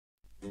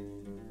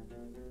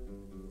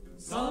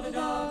Salty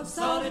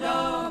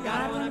dog,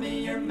 I wanna be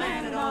your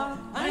man at all.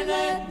 Honey,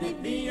 let me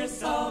be your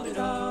salty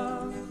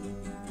dog.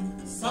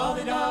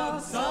 Salty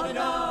dog,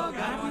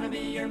 I wanna be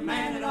your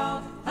man at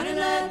all. Honey,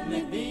 let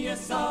me be your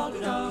salty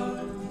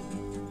dog.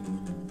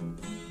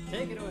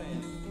 Take it away.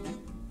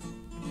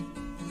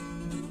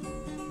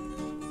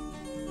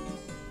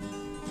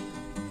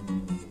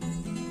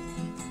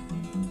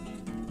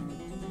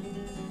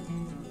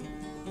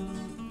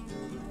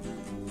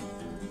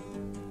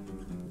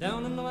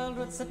 Down in the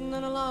wildwood, sitting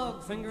in a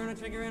log, finger and a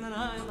trigger and an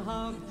eye on the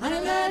hog. Honey,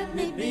 let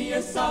me be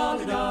your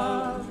salty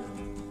dog.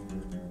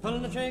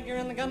 Pulling the trigger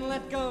and the gun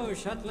let go,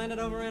 shot landed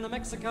over in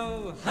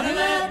Mexico. Honey,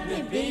 let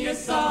me be your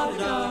salty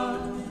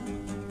dog.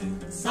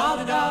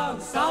 Salty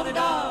dog,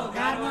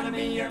 I don't wanna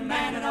be your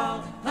man at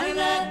all. Honey,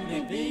 let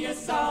me be your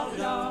salty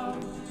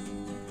dog.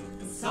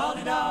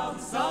 Salty dog,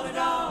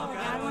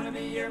 I don't wanna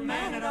be your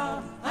man at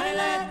all. Honey,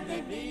 let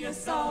me be your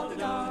salty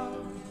dog.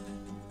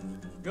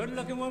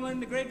 Good-looking woman,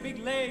 the great big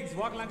legs,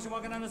 walking like she's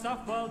walking on the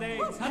softball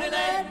eggs. Honey,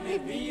 let me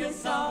be your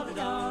salty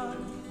dog.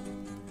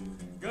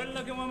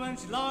 Good-looking woman,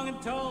 she's long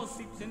and tall,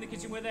 sleeps in the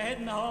kitchen with her head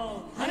in the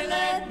hall. Honey,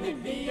 let me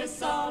be your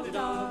salty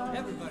dog.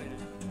 Everybody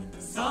now.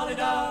 Salty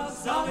dog,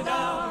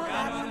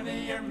 I don't wanna be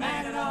your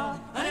man at all.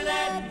 Honey,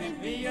 let me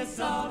be your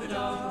salty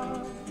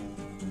dog.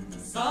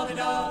 Salty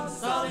dog,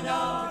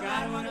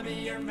 I don't wanna be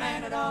your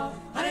man at all.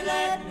 Honey,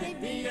 let me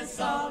be your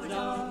salty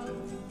dog.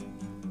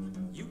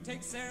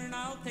 Take Sarah and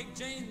I'll take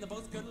Jane. They're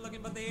both good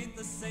looking, but they ain't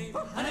the same.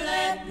 Honey,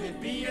 let me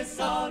be your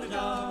salty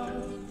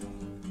dog.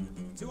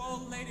 Two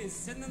old ladies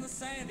sitting in the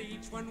sand,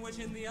 each one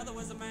wishing the other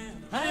was a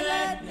man. Honey,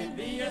 let me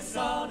be your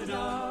salty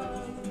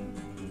dog.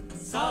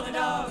 Salty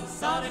dog,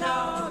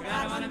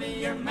 I don't wanna be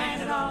your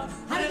man at all.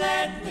 Honey,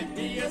 let me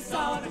be your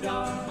salty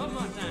dog. One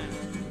more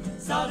time.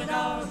 Salty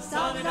dog,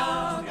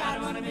 I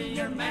don't wanna be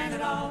your man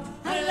at all.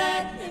 Honey,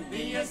 let me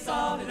be your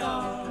salty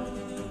dog.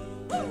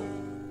 Woo!